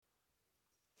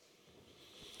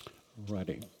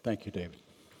Righty. Thank you, David.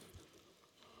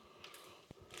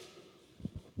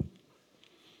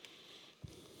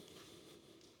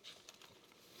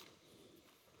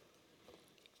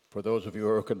 For those of you who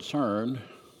are concerned,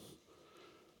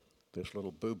 this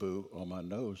little boo-boo on my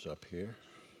nose up here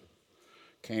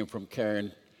came from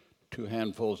carrying 2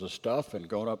 handfuls of stuff and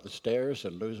going up the stairs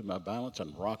and losing my balance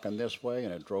and rocking this way,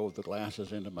 and it drove the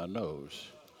glasses into my nose.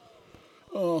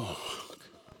 Oh.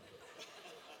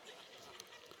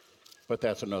 But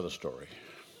that's another story.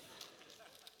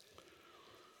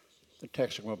 The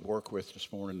text I'm going to work with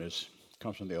this morning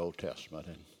comes from the Old Testament,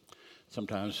 and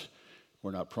sometimes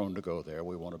we're not prone to go there.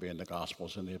 We want to be in the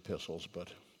Gospels and the Epistles, but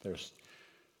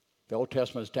the Old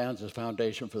Testament stands as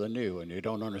foundation for the New, and you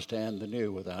don't understand the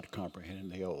New without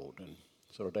comprehending the Old. And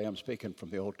so today I'm speaking from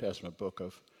the Old Testament book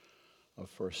of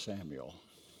 1 Samuel,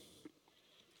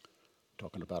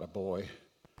 talking about a boy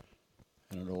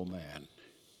and an old man.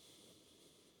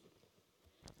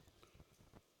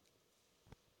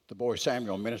 The boy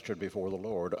Samuel ministered before the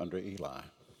Lord under Eli.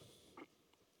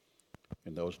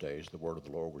 In those days, the word of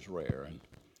the Lord was rare, and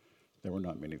there were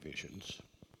not many visions.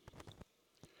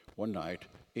 One night,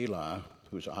 Eli,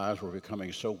 whose eyes were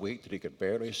becoming so weak that he could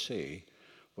barely see,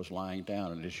 was lying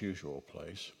down in his usual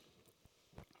place.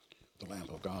 The lamp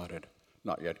of God had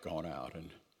not yet gone out, and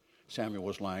Samuel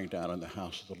was lying down in the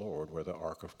house of the Lord where the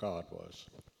ark of God was.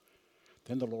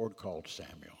 Then the Lord called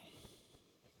Samuel.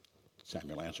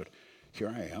 Samuel answered, "Here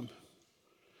I am."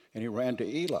 And he ran to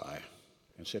Eli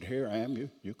and said, "Here I am,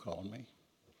 you called me."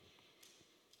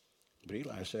 But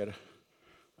Eli said,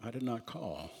 "I did not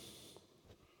call.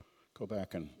 Go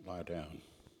back and lie down."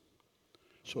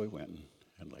 So he went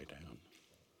and lay down.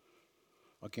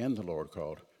 Again the Lord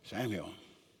called, "Samuel."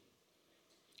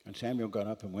 And Samuel got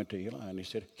up and went to Eli, and he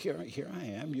said, Here I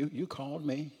am, you called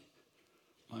me."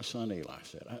 "My son," Eli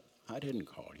said, I didn't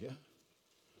call you.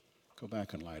 Go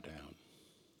back and lie down."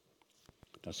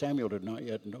 Now Samuel did not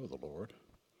yet know the Lord.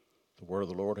 The word of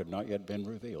the Lord had not yet been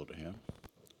revealed to him.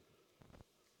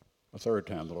 A third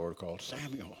time the Lord called,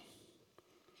 "Samuel."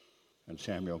 And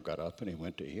Samuel got up and he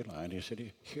went to Eli and he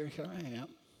said, Here I am.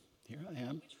 Here I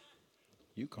am.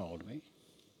 You called me."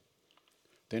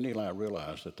 Then Eli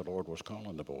realized that the Lord was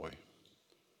calling the boy.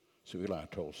 So Eli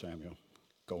told Samuel,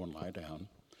 "Go and lie down.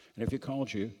 And if he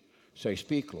calls you, say,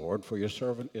 'Speak, Lord, for your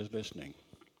servant is listening.'"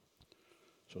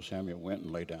 So Samuel went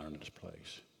and lay down in his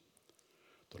place.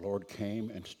 The Lord came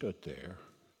and stood there,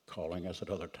 calling as at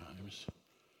other times,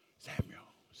 "Samuel,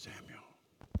 Samuel."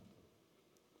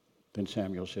 Then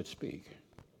Samuel said, "Speak,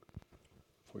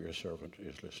 for your servant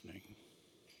is listening."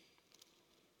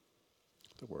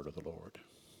 The word of the Lord.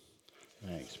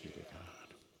 Thanks be to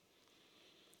God.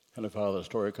 Heavenly Father, the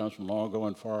story comes from long ago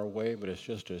and far away, but it's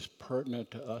just as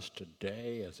pertinent to us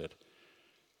today as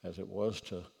it was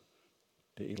to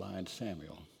Eli and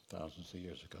Samuel thousands of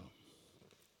years ago.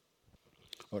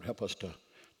 Lord, help us to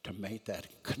make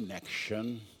that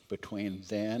connection between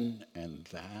then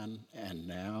and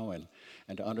now,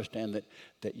 and to understand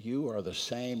that you are the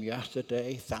same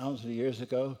yesterday, thousands of years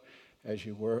ago, as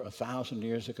you were 1,000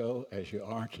 years ago, as you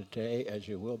are today, as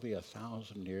you will be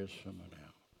 1,000 years from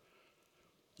now.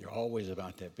 You're always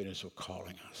about that business of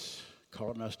calling us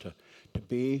to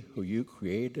be who you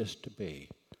created us to be,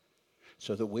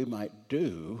 so that we might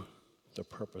do the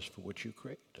purpose for which you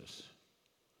created us.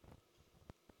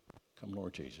 Come,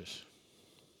 Lord Jesus.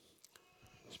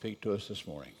 Speak to us this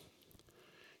morning.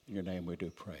 In your name we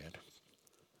do pray it.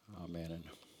 Amen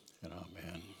and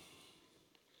amen.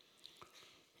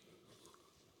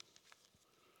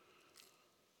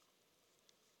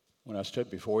 When I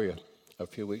stood before you a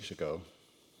few weeks ago,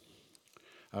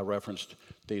 I referenced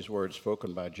these words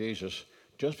spoken by Jesus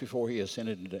just before he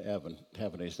ascended into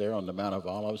heaven. He's there on the Mount of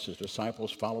Olives. His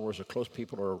disciples, followers, or close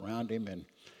people are around him. And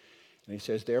he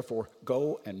says, "Therefore,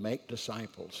 go and make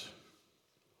disciples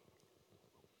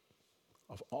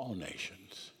of all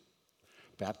nations,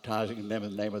 baptizing them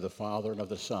in the name of the Father and of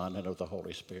the Son and of the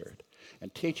Holy Spirit,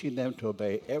 and teaching them to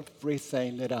obey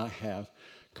everything that I have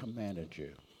commanded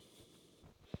you."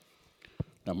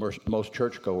 Now, most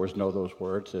churchgoers know those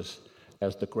words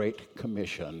as the Great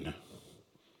Commission.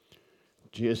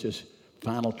 Jesus'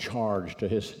 final charge to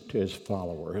his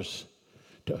followers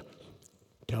to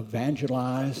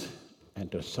evangelize and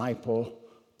disciple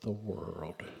the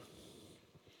world.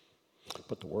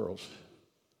 But the world's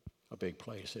a big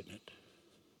place, isn't it?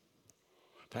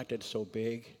 In fact, it's so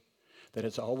big that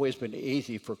it's always been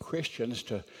easy for Christians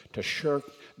to shirk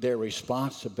their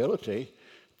responsibility,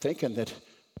 thinking that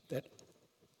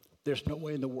there's no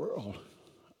way in the world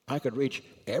I could reach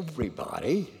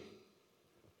everybody.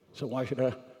 So why should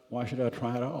I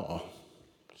try at all?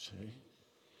 See?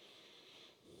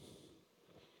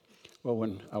 Well,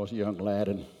 when I was a young lad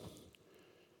and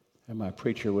my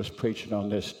preacher was preaching on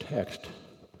this text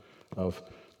of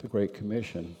the Great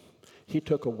Commission, he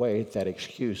took away that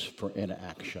excuse for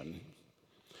inaction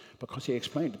because he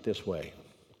explained it this way.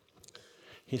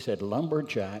 He said,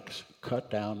 lumberjacks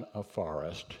cut down a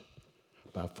forest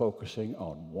by focusing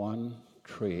on one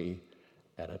tree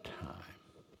at a time.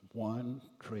 One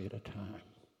tree at a time.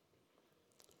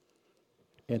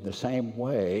 In the same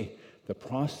way, the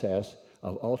process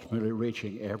of ultimately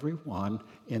reaching everyone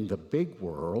in the big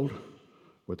world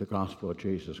with the gospel of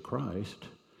Jesus Christ,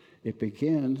 it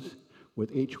begins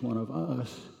with each one of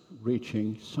us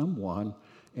reaching someone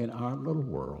in our little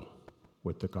world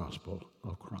with the gospel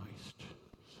of Christ.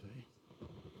 See?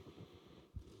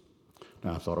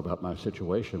 Now, I thought about my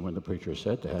situation when the preacher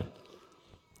said that,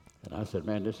 and I said,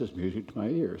 man, this is music to my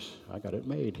ears. I got it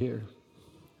made here.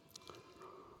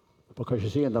 Because you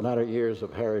see, in the latter years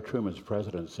of Harry Truman's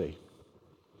presidency,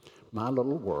 my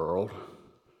little world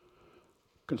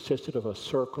consisted of a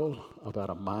circle about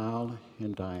a mile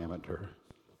in diameter.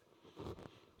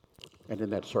 And in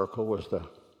that circle was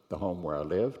the home where I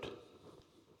lived,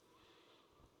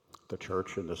 the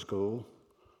church and the school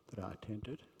that I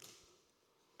attended,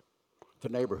 the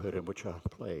neighborhood in which I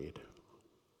played.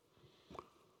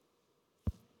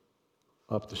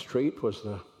 Up the street was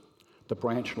the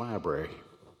branch library,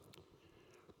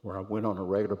 where I went on a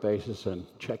regular basis and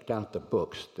checked out the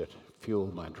books that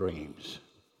fueled my dreams.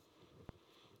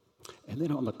 And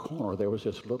then on the corner, there was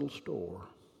this little store.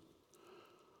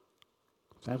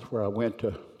 That's where I went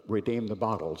to redeem the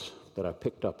bottles that I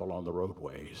picked up along the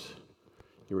roadways.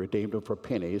 You redeemed them for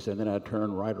pennies, and then I'd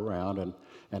turn right around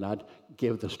and I'd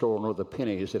give the store owner the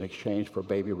pennies in exchange for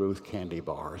Baby Ruth candy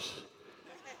bars.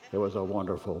 It was a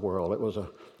wonderful world. It was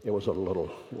a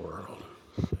little world.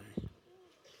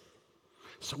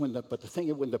 So when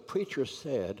the preacher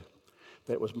said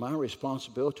that it was my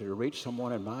responsibility to reach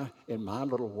someone in my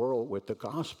little world with the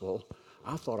gospel,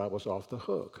 I thought I was off the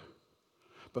hook.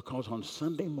 Because on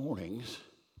Sunday mornings,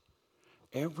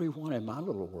 everyone in my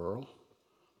little world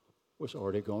was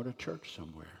already going to church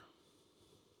somewhere.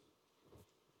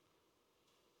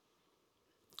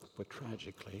 But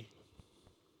tragically,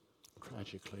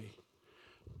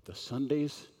 the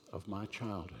Sundays of my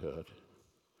childhood,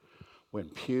 when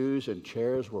pews and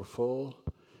chairs were full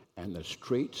and the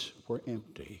streets were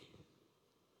empty,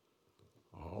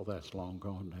 all that's long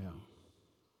gone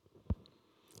now.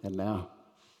 And now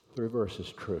the reverse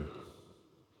is true.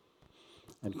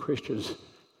 And Christians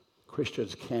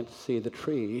can't see the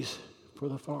trees for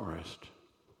the forest.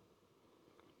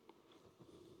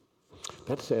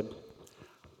 That said,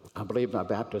 I believe my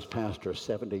Baptist pastor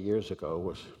 70 years ago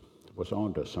was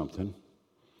onto something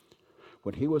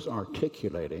when he was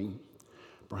articulating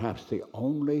perhaps the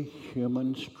only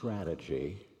human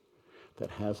strategy that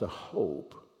has a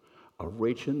hope of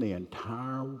reaching the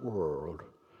entire world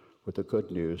with the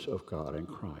good news of God in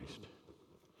Christ.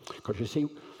 Because you see,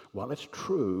 while it's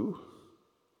true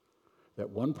that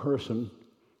one person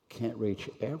can't reach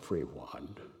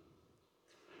everyone,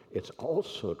 it's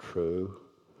also true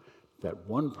that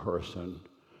one person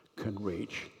can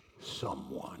reach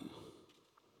someone.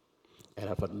 And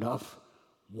if enough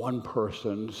one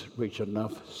persons reach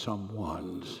enough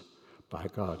someones by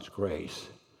God's grace,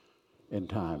 in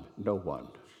time, no one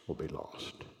will be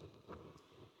lost.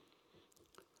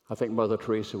 I think Mother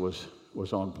Teresa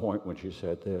was on point when she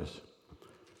said this.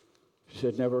 She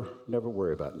said, never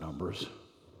worry about numbers.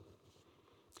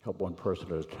 Help one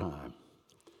person at a time.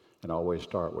 And always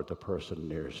start with the person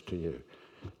nearest to you.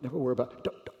 Never worry about,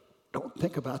 don't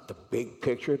think about the big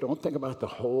picture. Don't think about the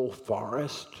whole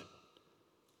forest.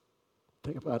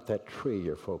 Think about that tree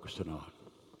you're focusing on.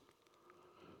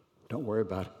 Don't worry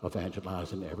about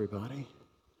evangelizing everybody.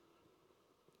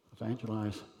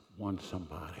 Evangelize one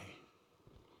somebody.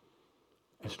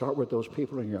 And start with those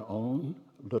people in your own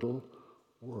little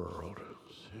world.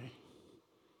 See?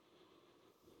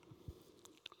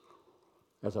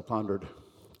 As I pondered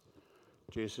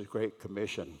Jesus' Great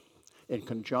Commission, in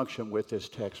conjunction with this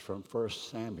text from 1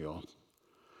 Samuel,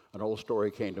 an old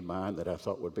story came to mind that I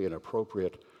thought would be an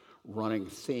appropriate running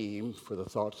theme for the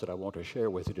thoughts that I want to share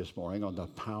with you this morning on the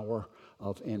power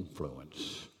of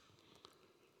influence.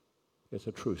 It's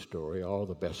a true story. All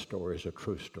the best stories are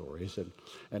true stories.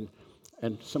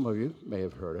 And some of you may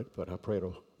have heard it, but I pray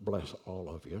it'll bless all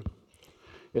of you.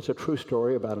 It's a true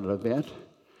story about an event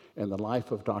in the life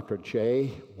of Dr.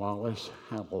 J. Wallace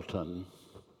Hamilton.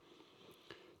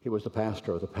 He was the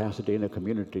pastor of the Pasadena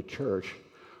Community Church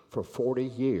for 40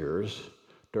 years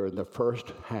during the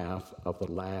first half of the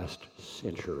last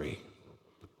century.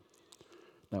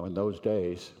 Now, in those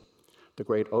days, The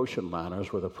great ocean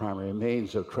liners were the primary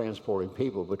means of transporting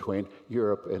people between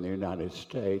Europe and the United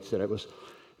States, and it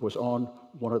was on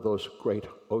one of those great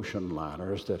ocean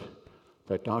liners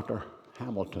that Dr.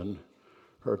 Hamilton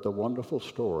heard the wonderful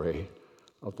story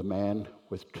of the man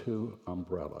with two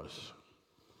umbrellas.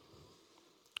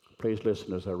 Please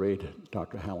listen as I read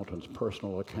Dr. Hamilton's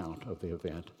personal account of the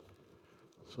event.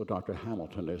 So Dr.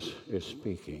 Hamilton is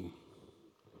speaking.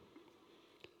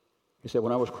 He said,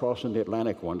 when I was crossing the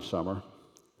Atlantic one summer,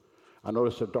 I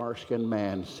noticed a dark-skinned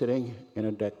man sitting in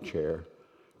a deck chair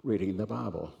reading the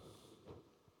Bible.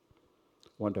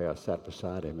 One day I sat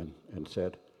beside him and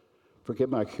said,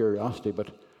 forgive my curiosity,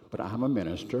 but I'm a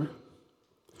minister.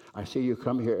 I see you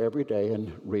come here every day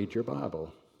and read your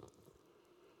Bible.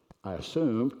 I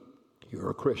assume you're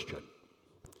a Christian,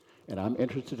 and I'm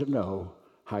interested to know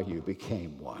how you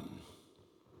became one.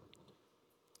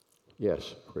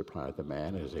 Yes, replied the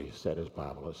man as he set his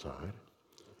Bible aside.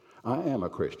 I am a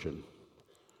Christian,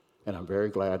 and I'm very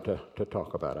glad to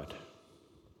talk about it.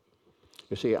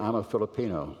 You see, I'm a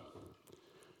Filipino.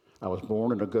 I was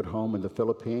born in a good home in the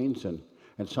Philippines, and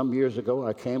some years ago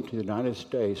I came to the United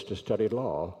States to study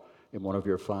law in one of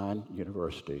your fine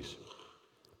universities.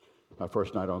 My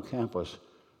first night on campus,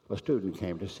 a student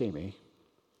came to see me.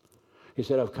 He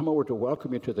said, I've come over to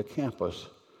welcome you to the campus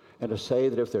and to say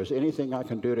that if there's anything I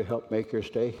can do to help make your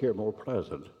stay here more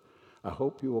pleasant, I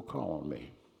hope you will call on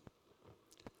me.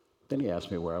 Then he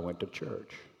asked me where I went to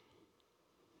church.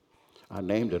 I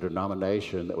named a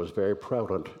denomination that was very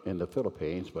prevalent in the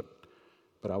Philippines, but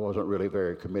I wasn't really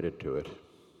very committed to it.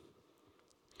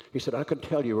 He said, I can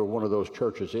tell you where one of those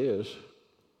churches is.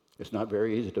 It's not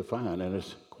very easy to find, and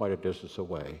it's quite a distance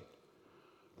away.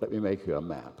 Let me make you a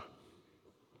map.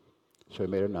 So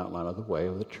he made an outline of the way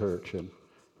of the church, and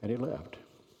he left.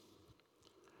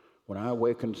 When I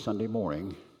awakened Sunday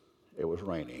morning, it was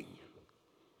raining.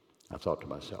 I thought to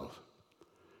myself,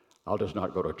 I'll just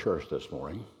not go to church this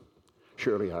morning.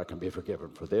 Surely I can be forgiven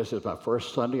for this. It's my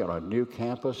first Sunday on a new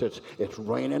campus. It's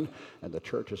raining, and the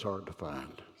church is hard to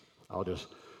find. I'll just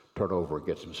turn over and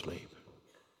get some sleep.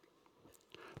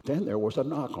 Then there was a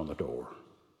knock on the door.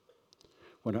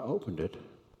 When I opened it,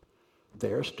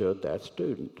 there stood that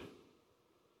student.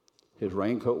 His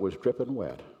raincoat was dripping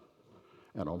wet,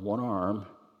 and on one arm,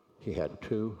 he had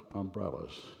two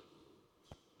umbrellas.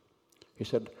 He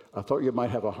said, I thought you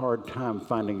might have a hard time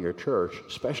finding your church,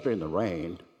 especially in the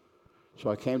rain, so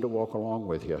I came to walk along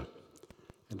with you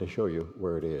and to show you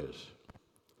where it is.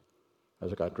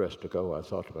 As I got dressed to go, I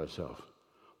thought to myself,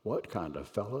 what kind of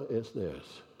fella is this?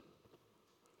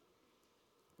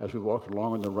 As we walked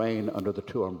along in the rain under the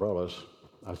two umbrellas,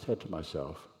 I said to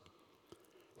myself,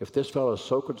 if this fellow is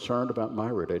so concerned about my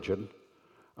religion,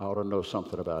 I ought to know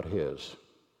something about his.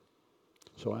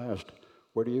 So I asked,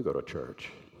 where do you go to church?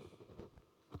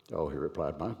 Oh, he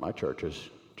replied, my church is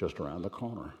just around the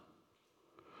corner.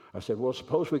 I said, well,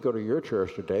 suppose we go to your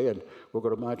church today and we'll go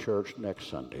to my church next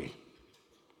Sunday.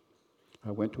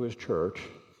 I went to his church,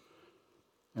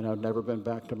 and I've never been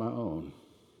back to my own.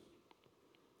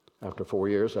 After 4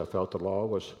 years, I felt the law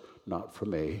was not for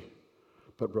me,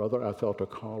 but brother, I felt a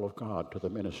call of God to the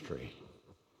ministry.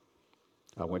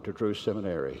 I went to Drew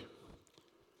Seminary,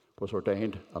 was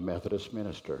ordained a Methodist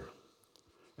minister,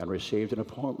 and received an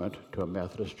appointment to a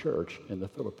Methodist church in the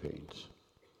Philippines.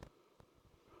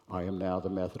 I am now the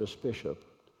Methodist bishop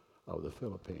of the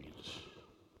Philippines.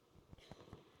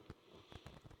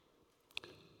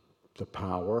 The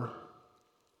power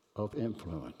of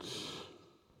influence.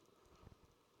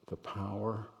 The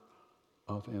power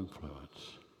of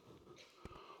influence.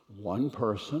 One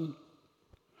person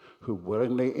who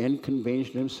willingly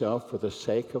inconvenienced himself for the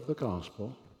sake of the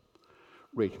gospel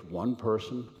reached one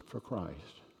person for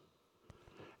Christ.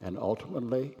 And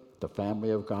ultimately, the family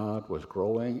of God was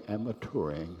growing and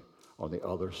maturing on the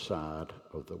other side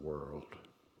of the world.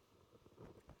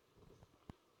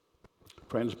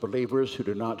 Friends, believers who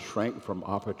do not shrink from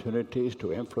opportunities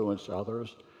to influence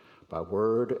others by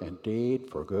word and deed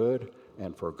for good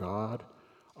and for God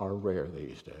are rare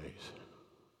these days.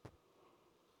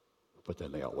 But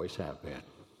then they always have been.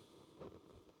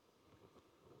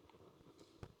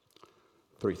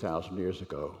 3,000 years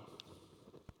ago,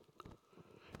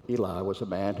 Eli was a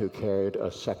man who carried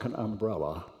a second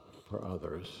umbrella for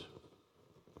others.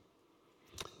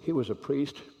 He was a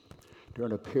priest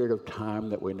during a period of time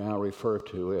that we now refer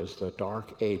to as the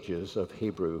Dark Ages of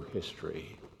Hebrew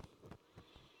history.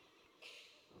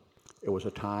 It was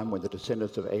a time when the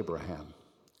descendants of Abraham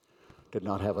did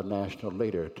not have a national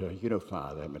leader to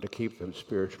unify them and to keep them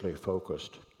spiritually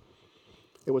focused.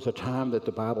 It was a time that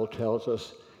the Bible tells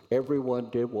us everyone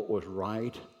did what was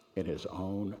right in his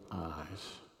own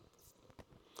eyes.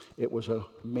 It was a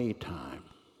me time,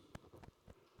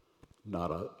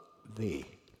 not a the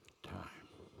time.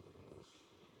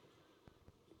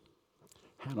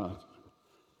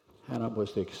 Hannah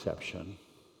was the exception.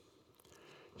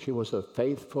 She was a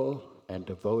faithful and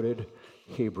devoted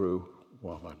Hebrew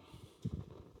woman.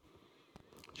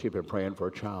 She'd been praying for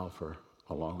a child for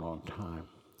a long, long time.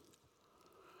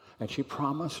 And she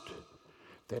promised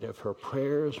that if her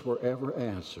prayers were ever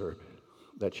answered,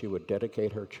 that she would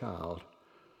dedicate her child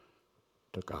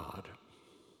to God.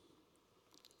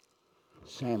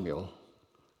 Samuel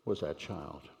was that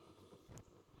child.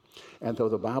 And though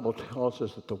the Bible tells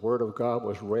us that the Word of God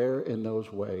was rare in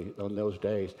those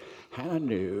days, Hannah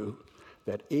knew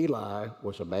that Eli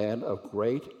was a man of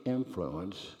great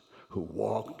influence who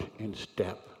walked in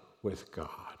step with God.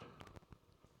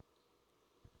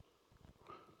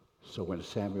 So when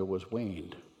Samuel was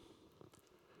weaned,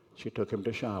 she took him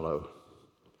to Shiloh,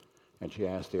 and she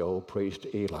asked the old priest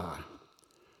Eli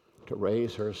to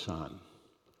raise her son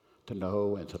to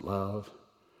know and to love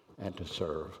and to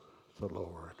serve the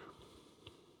Lord.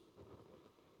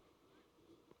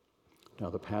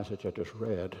 Now, the passage I just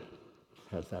read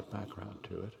has that background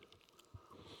to it.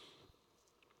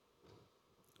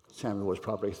 Samuel was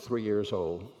probably 3 years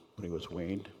old when he was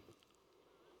weaned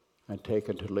and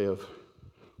taken to live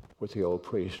with the old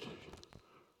priest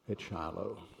at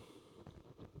Shiloh.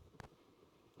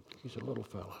 He's a little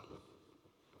fella.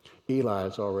 Eli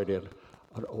is already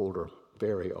an older,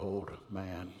 very old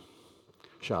man.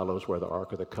 Shiloh is where the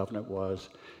Ark of the Covenant was.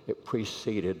 It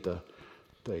preceded the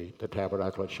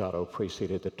tabernacle at Shiloh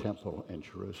preceded the temple in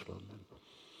Jerusalem.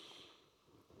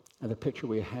 And the picture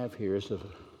we have here is of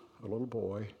a little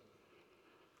boy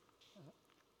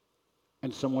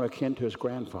and someone akin to his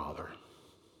grandfather.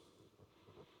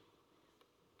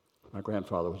 My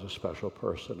grandfather was a special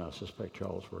person. I suspect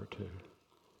y'all's were too.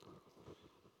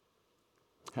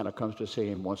 Hannah comes to see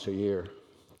him once a year,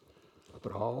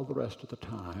 but all the rest of the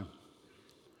time,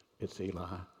 it's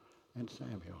Eli and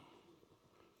Samuel.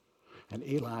 And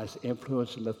Eli's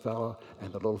influencing the fellow,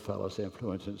 and the little fellow's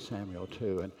influencing Samuel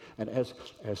too. And as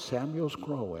Samuel's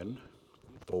growing,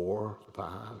 4,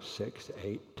 5, 6,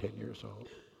 8, 10 years old,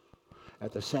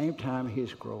 at the same time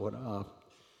he's growing up,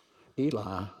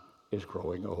 Eli is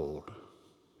growing old.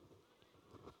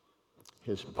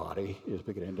 His body is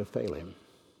beginning to fail him.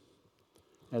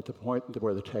 At the point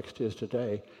where the text is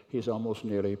today, he's almost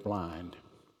nearly blind.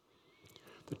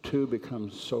 The two become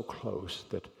so close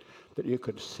that you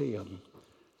could see him.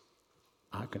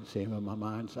 I can see him in my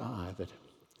mind's eye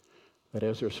that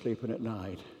as they're sleeping at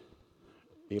night,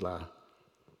 Eli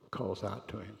calls out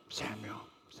to him, Samuel,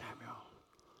 Samuel.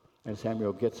 And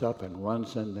Samuel gets up and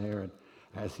runs in there and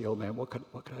asks the old man, what can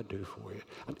I do for you?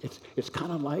 And it's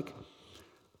kind of like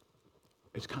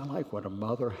when a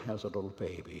mother has a little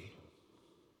baby.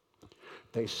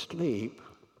 They sleep,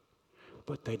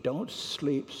 but they don't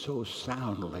sleep so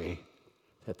soundly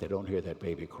that they don't hear that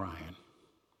baby crying.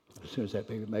 As soon as that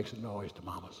baby makes a noise, the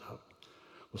mama's up.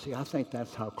 Well, see, I think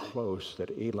that's how close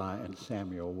that Eli and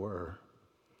Samuel were.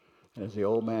 And as the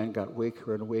old man got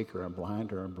weaker and weaker and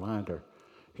blinder,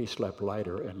 he slept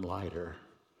lighter and lighter,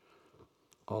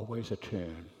 always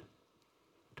attuned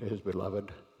to his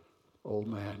beloved old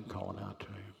man calling out to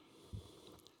him.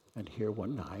 And here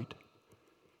one night,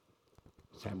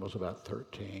 Samuel's about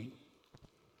 13,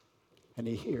 and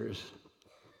he hears,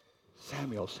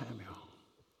 Samuel, Samuel.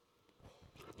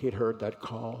 He'd heard that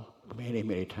call many,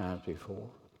 many times before.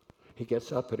 He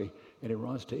gets up and he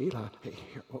runs to Eli. Hey,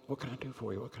 here, what can I do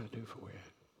for you? What can I do for you?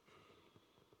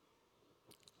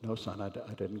 No, son, I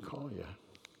didn't call you.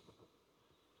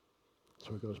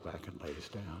 So he goes back and lays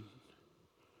down.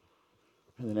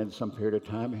 And then in some period of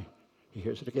time, he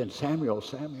hears it again, Samuel,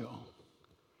 Samuel.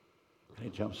 And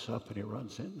he jumps up and he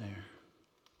runs in there.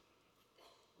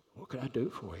 What can I do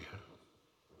for you?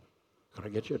 Can I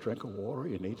get you a drink of water?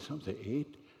 You need something to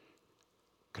eat?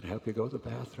 Can I help you go to the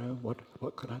bathroom?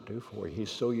 What can I do for you? He's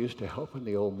so used to helping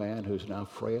the old man who's now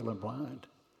frail and blind.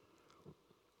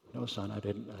 No, son, I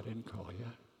didn't call you.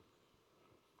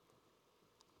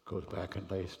 Goes back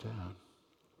and lays down.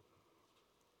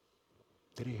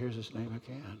 Then he hears his name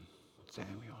again.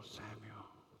 Samuel, Samuel.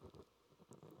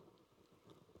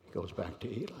 He goes back to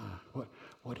Eli.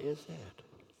 What is it?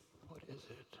 What is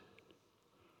it?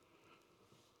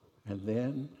 And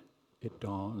then it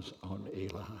dawns on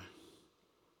Eli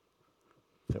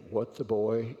that what the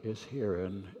boy is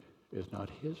hearing is not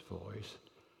his voice,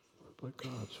 but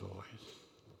God's voice.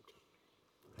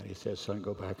 And he says, son,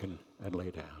 go back and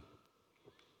lay down.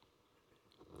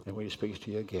 And when he speaks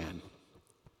to you again,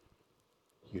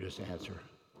 you just answer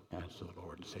the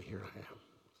Lord and say, here I am.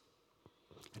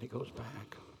 And he goes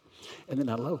back. And then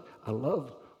I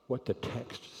love what the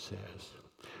text says.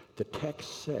 The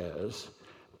text says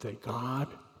that God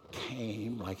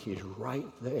came like he's right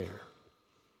there.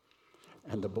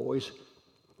 And the boy's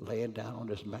laying down on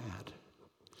his mat.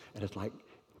 And it's like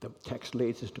the text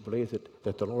leads us to believe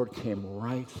that the Lord came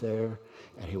right there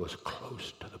and he was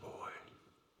close to the boy.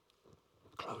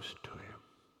 Close to him.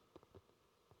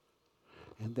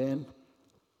 And then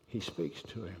he speaks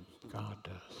to him. God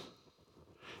does.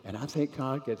 And I think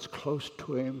God gets close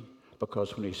to him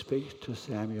because when he speaks to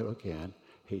Samuel again,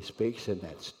 he speaks in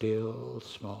that still,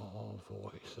 small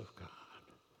voice of God.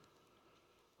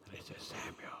 And he says,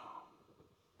 Samuel,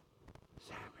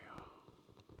 Samuel.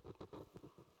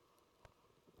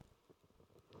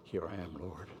 Here I am,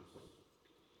 Lord.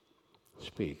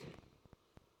 Speak,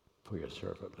 for your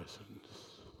servant listens.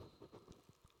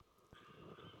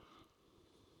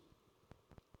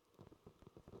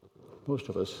 Most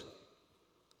of us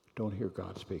don't hear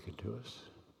God speaking to us.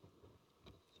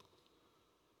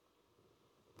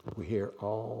 We hear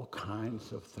all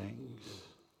kinds of things.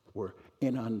 We're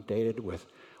inundated with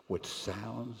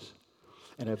sounds.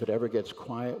 And if it ever gets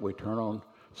quiet, we turn on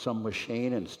some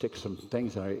machine and stick some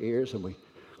things in our ears and we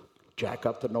jack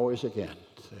up the noise again.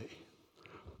 See?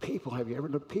 People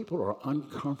are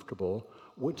uncomfortable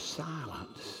with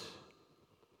silence.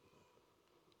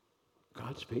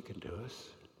 God's speaking to us.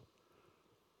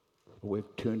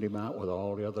 We've tuned him out with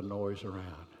all the other noise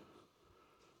around.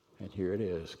 And here it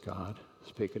is, God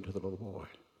speaking to the little boy.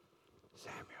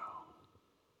 Samuel,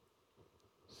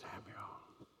 Samuel.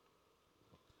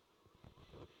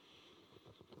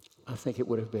 I think it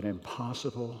would have been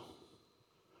impossible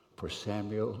for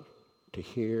Samuel to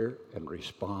hear and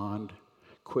respond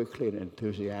quickly and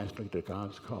enthusiastically to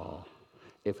God's call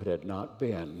if it had not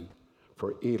been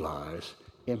for Eli's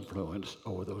influence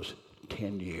over those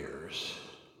 10 years.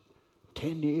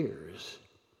 10 years,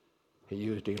 he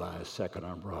used Eli's second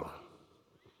umbrella.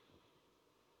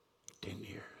 10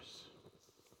 years.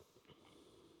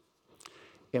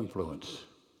 Influence.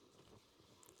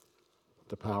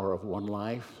 The power of one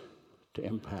life to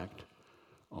impact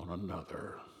on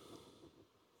another.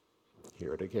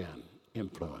 Hear it again.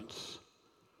 Influence.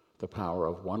 The power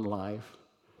of one life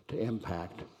to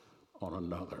impact on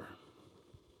another.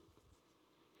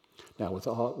 Now,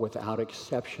 without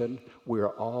exception, we are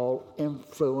all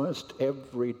influenced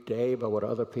every day by what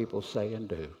other people say and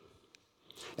do.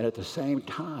 And at the same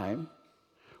time,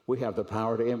 we have the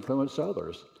power to influence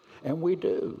others. And we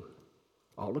do.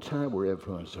 All the time we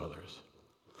influence others.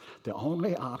 The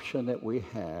only option that we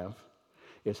have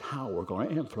is how we're going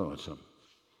to influence them,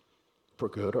 for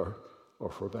good or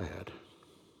for bad.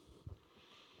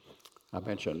 I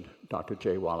mentioned Dr.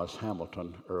 J. Wallace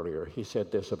Hamilton earlier. He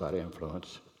said this about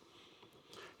influence.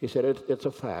 He said it's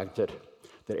a fact that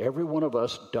every one of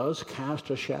us does cast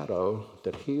a shadow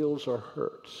that heals or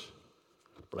hurts,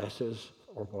 blesses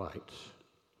or blights.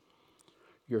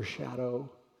 Your shadow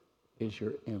is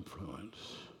your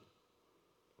influence,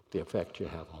 the effect you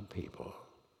have on people.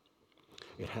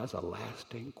 It has a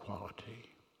lasting quality.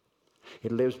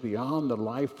 It lives beyond the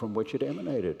life from which it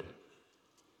emanated.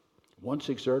 Once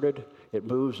exerted, it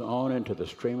moves on into the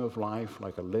stream of life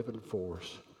like a living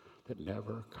force that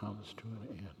never comes to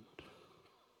an end.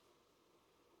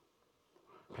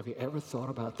 Have you ever thought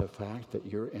about the fact that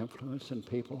you're influencing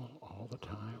people all the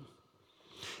time?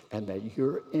 And that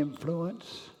your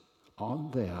influence on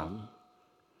them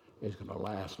is going to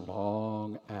last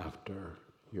long after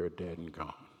you're dead and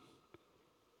gone?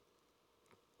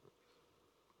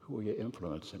 Who are you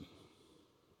influencing?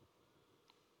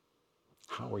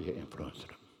 How are you influencing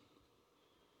them?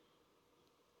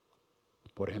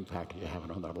 What impact are you having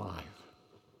on their life?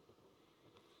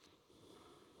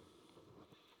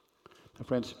 Now,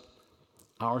 friends,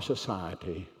 our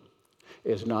society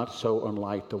is not so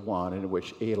unlike the one in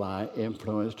which Eli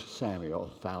influenced Samuel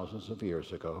thousands of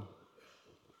years ago.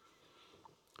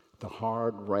 The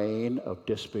hard rain of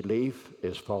disbelief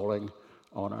is falling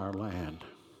on our land.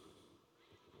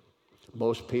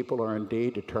 Most people are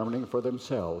indeed determining for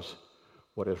themselves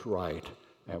what is right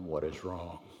and what is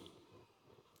wrong.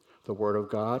 The Word of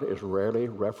God is rarely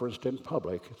referenced in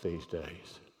public these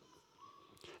days.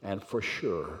 And for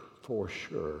sure,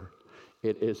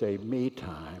 it is a me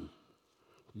time,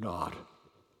 not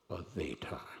a thee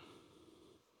time.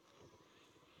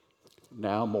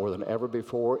 Now more than ever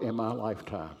before in my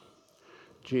lifetime,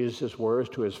 Jesus' words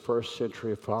to his first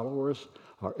century followers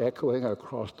are echoing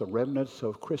across the remnants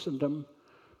of Christendom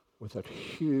with a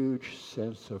huge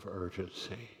sense of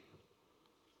urgency.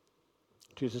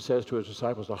 Jesus says to his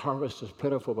disciples, the harvest is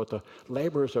plentiful, but the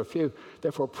laborers are few.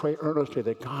 Therefore, pray earnestly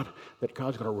that God's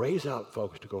going to raise up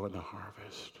folks to go in the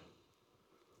harvest.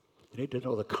 You need to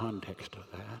know the context of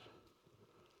that.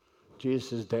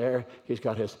 Jesus is there. He's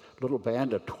got his little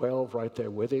band of 12 right there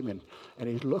with him, and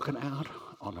he's looking out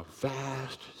on a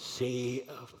vast sea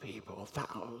of people,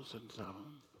 thousands of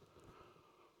them.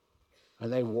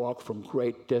 And they walk from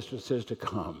great distances to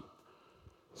come.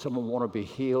 Some of them want to be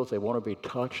healed. They want to be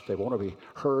touched. They want to be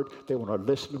heard. They want to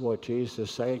listen to what Jesus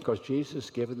is saying, because Jesus is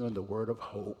giving them the word of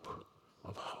hope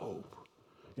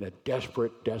in a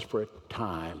desperate, desperate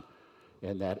time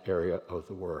in that area of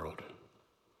the world.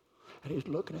 And he's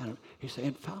looking at them. He's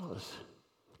saying, fellas,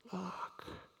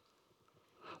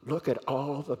 look at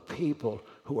all the people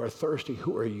who are thirsty,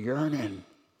 who are yearning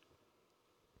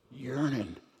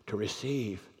to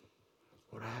receive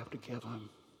what I have to give them.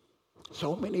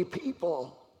 So many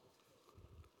people.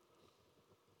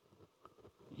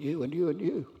 You and you and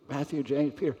you, Matthew,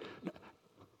 James, Peter.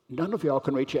 None of y'all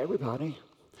can reach everybody.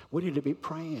 We need to be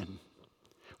praying.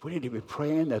 We need to be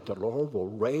praying that the Lord will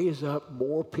raise up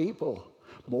more people,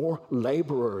 more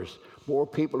laborers, more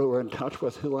people who are in touch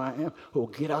with who I am, who will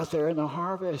get out there in the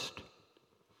harvest.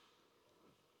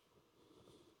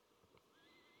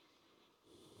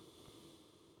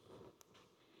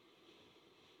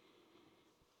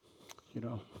 You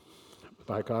know,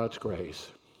 by God's grace,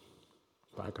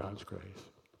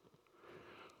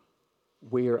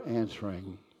 we are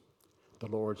answering the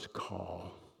Lord's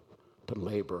call to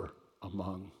labor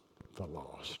among the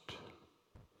lost.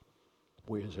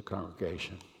 We as a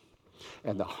congregation.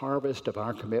 And the harvest of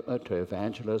our commitment to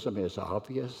evangelism is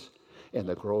obvious in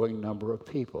the growing number of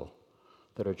people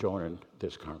that are joining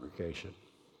this congregation.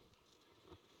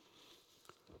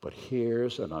 But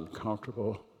here's an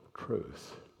uncomfortable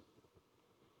truth.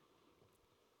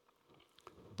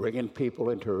 Bringing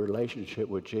people into a relationship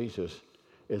with Jesus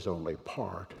is only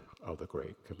part of the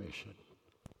Great Commission.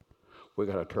 We've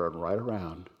got to turn right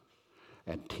around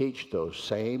and teach those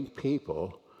same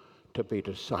people to be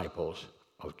disciples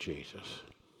of Jesus.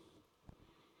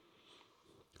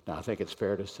 Now, I think it's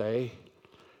fair to say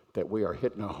that we are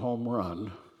hitting a home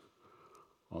run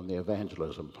on the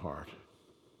evangelism part,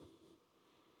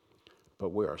 but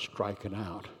we are striking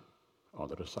out on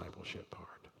the discipleship part.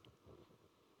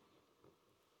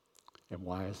 And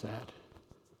why is that?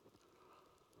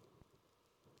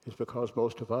 It's because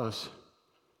most of us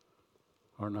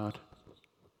are not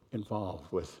involved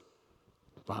with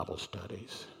Bible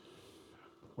studies.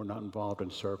 We're not involved in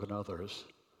serving others.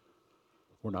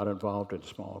 We're not involved in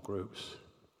small groups.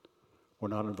 We're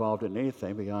not involved in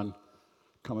anything beyond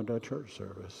coming to a church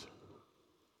service.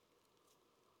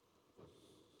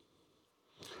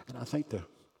 And I think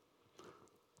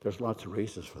there's lots of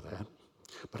reasons for that.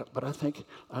 But I think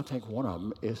one of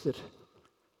them is that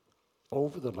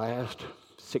over the last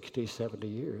 60, 70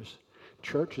 years,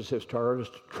 churches have started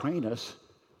to train us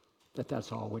that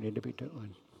that's all we need to be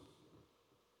doing.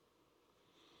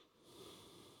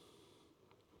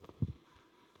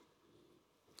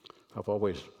 I've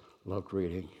always loved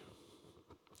reading,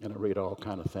 and I read all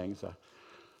kinds of things.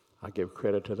 I give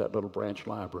credit to that little branch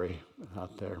library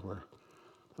out there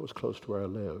that was close to where I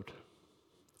lived.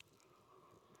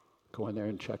 Go in there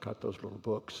and check out those little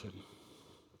books. And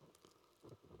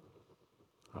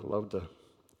I loved the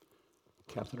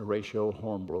Captain Horatio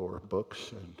Hornblower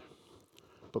books and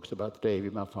books about the Navy.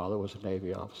 My father was a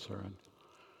Navy officer. And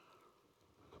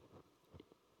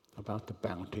about the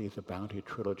Bounty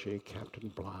trilogy, Captain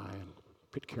Bligh and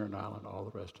Pitcairn Island, all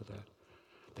the rest of that.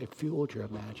 They fueled your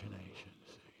imagination,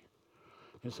 see.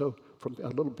 And so from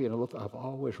I've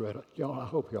always read it. Y'all, I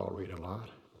hope y'all read a lot.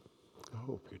 I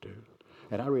hope you do.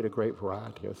 And I read a great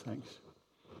variety of things.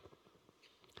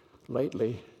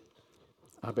 Lately,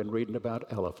 I've been reading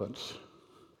about elephants.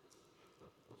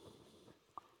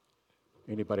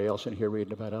 Anybody else in here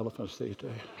reading about elephants these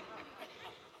days?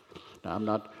 Now,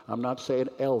 I'm not saying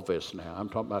Elvis now. I'm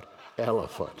talking about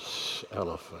elephants.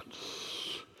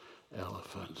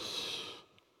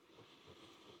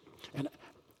 And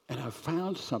I've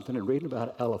found something in reading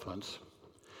about elephants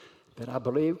that I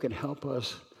believe can help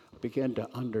us begin to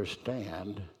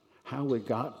understand how we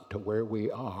got to where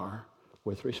we are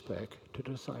with respect to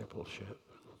discipleship.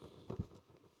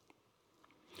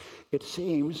 It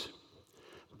seems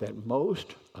that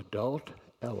most adult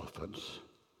elephants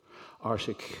are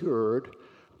secured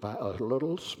by a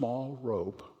little small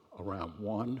rope around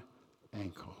one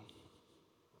ankle.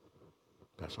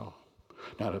 That's all.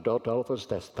 Now, in adult elephants,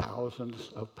 that's thousands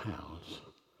of pounds.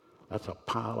 That's a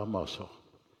pile of muscle.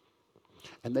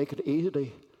 And they could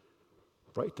easily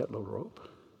break that little rope,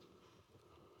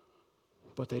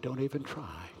 but they don't even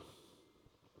try.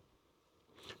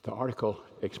 The article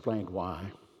explained why.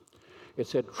 It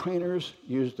said trainers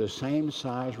use the same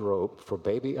size rope for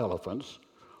baby elephants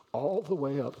all the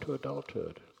way up to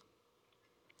adulthood.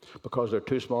 Because they're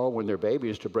too small when they're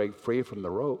babies to break free from the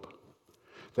rope.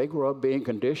 They grow up being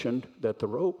conditioned that the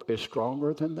rope is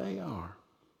stronger than they are.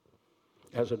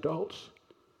 As adults,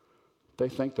 they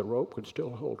think the rope can still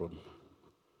hold them,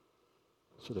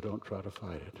 so they don't try to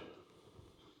fight it.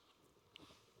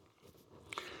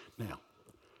 Now,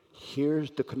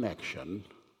 here's the connection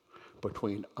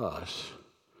between us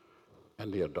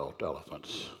and the adult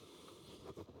elephants.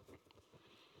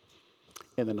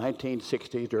 In the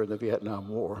 1960s, during the Vietnam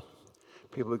War,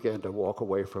 people began to walk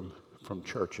away from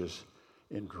churches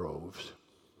in droves.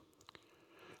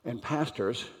 And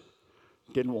pastors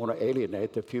didn't want to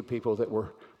alienate the few people that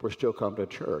were still coming to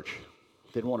church.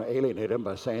 Didn't want to alienate them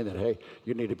by saying that, hey,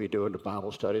 you need to be doing the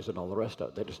Bible studies and all the rest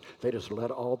of it. They just let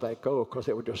all that go because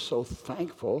they were just so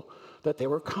thankful that they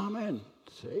were coming,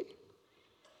 see?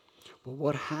 But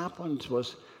what happens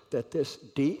was that this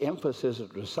de-emphasis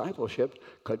of discipleship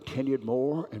continued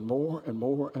more and more and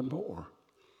more and more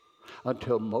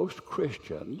until most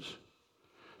Christians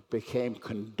became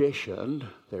conditioned,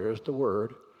 there's the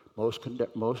word, most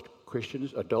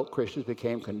Christians, adult Christians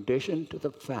became conditioned to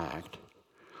the fact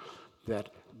that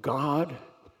God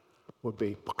would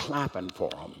be clapping for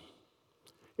them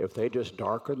if they just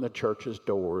darkened the church's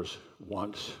doors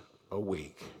once a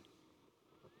week.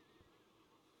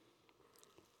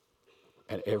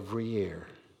 And every year,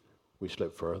 we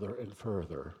slip further and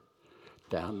further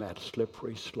down that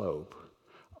slippery slope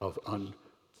of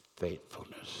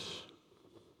unfaithfulness,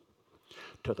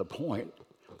 to the point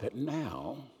that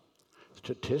now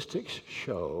statistics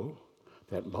show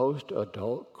that most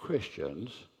adult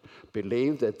Christians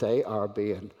believe that they are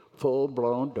being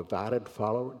full-blown devoted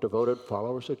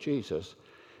followers of Jesus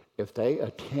if they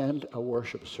attend a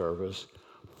worship service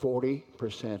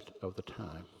 40% of the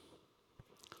time.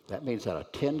 That means out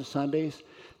of 10 Sundays,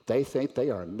 they think they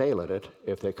are nailing it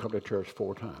if they come to church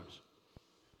 4 times.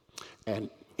 And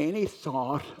any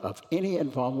thought of any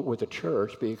involvement with the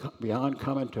church beyond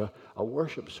coming to a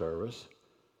worship service,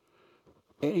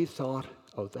 any thought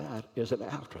of that is an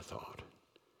afterthought,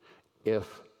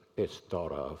 if it's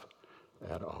thought of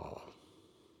at all.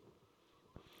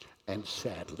 And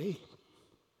sadly,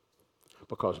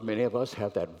 because many of us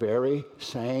have that very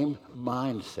same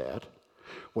mindset,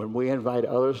 when we invite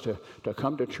others to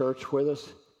come to church with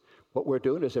us, what we're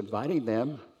doing is inviting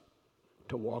them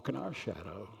to walk in our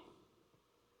shadow.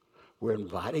 We're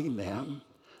inviting them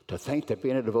to think that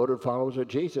being a devoted follower of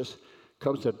Jesus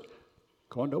comes to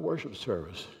going to a worship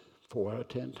service 4 out of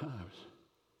 10 times.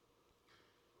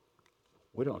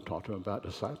 We don't talk to them about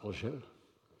discipleship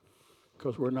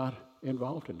because we're not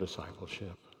involved in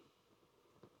discipleship.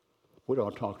 We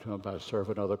don't talk to them about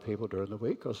serving other people during the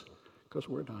week because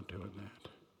we're not doing that.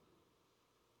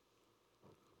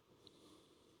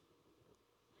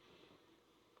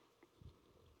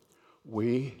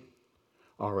 We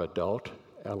are adult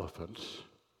elephants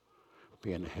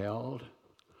being held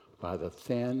by the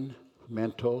thin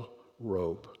mental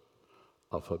rope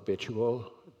of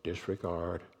habitual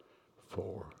disregard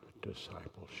for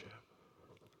discipleship.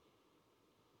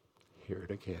 Hear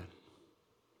it again.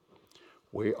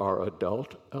 We are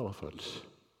adult elephants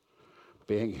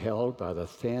being held by the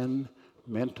thin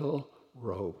mental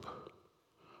rope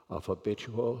of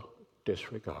habitual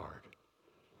disregard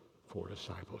for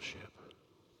discipleship.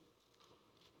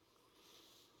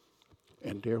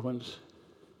 And dear ones,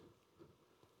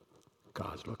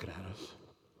 God's looking at us.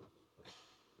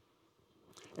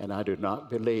 And I do not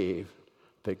believe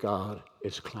that God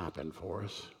is clapping for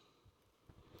us.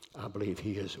 I believe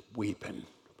he is weeping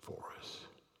for us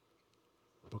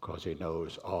because he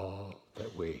knows all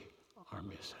that we are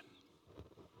missing.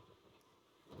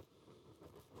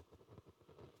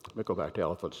 Let me go back to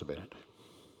elephants a minute.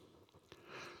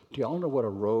 Do y'all know what a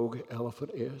rogue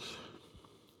elephant is?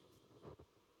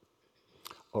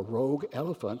 A rogue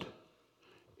elephant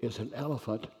is an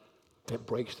elephant that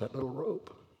breaks that little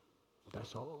rope.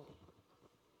 That's all.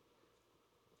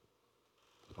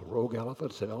 A rogue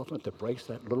elephant is an elephant that breaks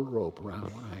that little rope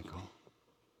around one ankle.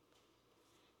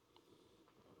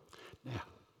 Now,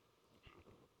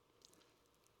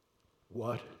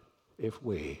 what if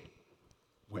we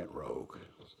went rogue?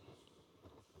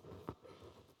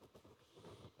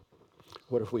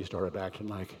 What if we started acting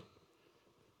like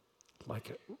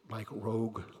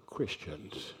rogue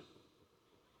Christians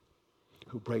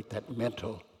who break that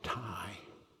mental tie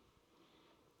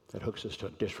that hooks us to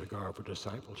a disregard for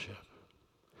discipleship?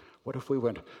 What if we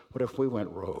went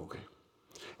rogue,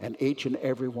 and each and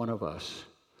every one of us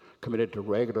committed to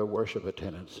regular worship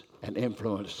attendance and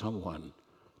influenced someone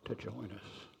to join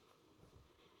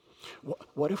us?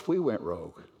 What if we went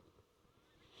rogue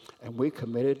And we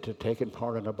committed to taking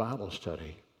part in a Bible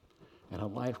study and a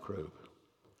life group.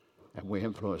 And we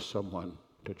influenced someone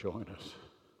to join us.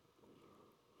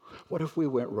 What if we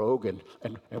went rogue and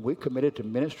we committed to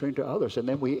ministering to others, and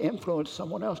then we influenced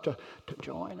someone else to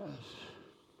join us?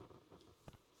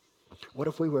 What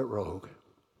if we went rogue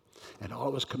and all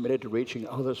of us committed to reaching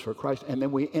others for Christ, and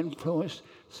then we influenced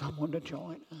someone to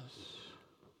join us?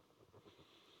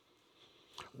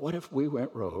 What if we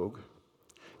went rogue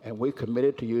and we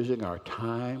committed to using our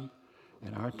time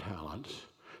and our talents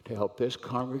to help this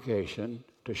congregation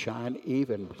to shine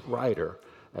even brighter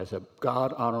as a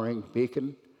God-honoring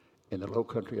beacon in the low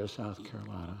country of South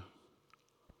Carolina?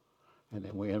 And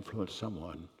then we influence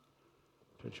someone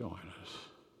to join us.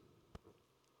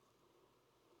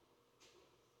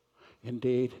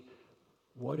 Indeed,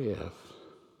 what if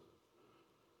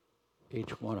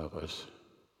each one of us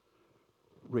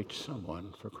reached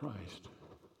someone for Christ?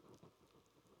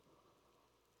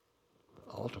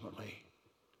 Ultimately,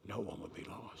 no one would be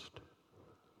lost.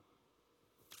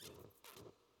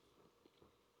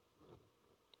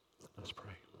 Let's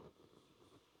pray.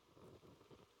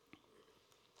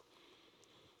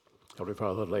 Heavenly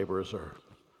Father, the laborers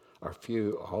are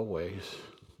few always,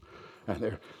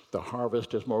 and the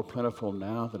harvest is more plentiful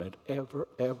now than it ever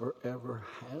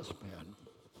has been.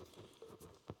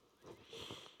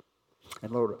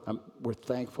 And Lord, we're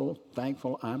thankful.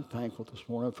 I'm thankful this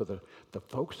morning for the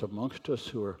folks amongst us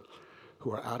who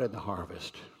are out in the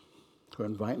harvest, who are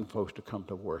inviting folks to come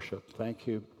to worship. Thank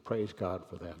you. Praise God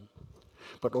for them.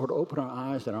 But Lord, open our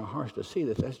eyes and our hearts to see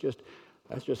that that's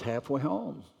just halfway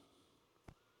home.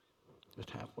 Just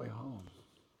halfway home.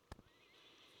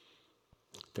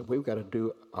 That we've got to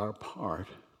do our part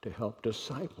to help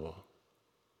disciple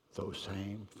those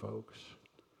same folks.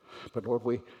 But Lord,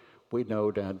 we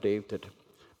know down deep that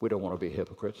we don't want to be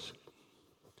hypocrites.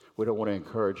 We don't want to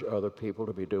encourage other people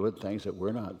to be doing things that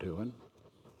we're not doing.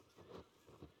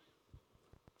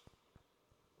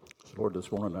 So Lord,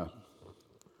 this morning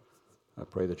I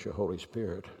pray that your Holy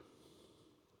Spirit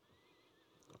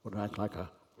would act like a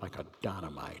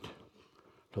dynamite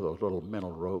to those little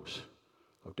mental ropes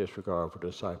of disregard for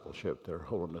discipleship that are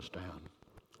holding us down.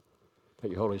 That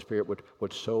your Holy Spirit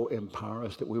would so empower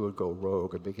us that we would go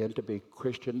rogue and begin to be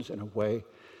Christians in a way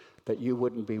that you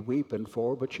wouldn't be weeping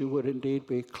for, but you would indeed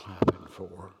be clapping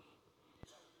for.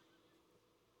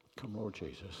 Come, Lord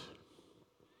Jesus.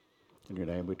 In your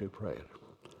name we do pray it.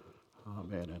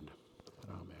 Amen and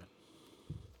amen.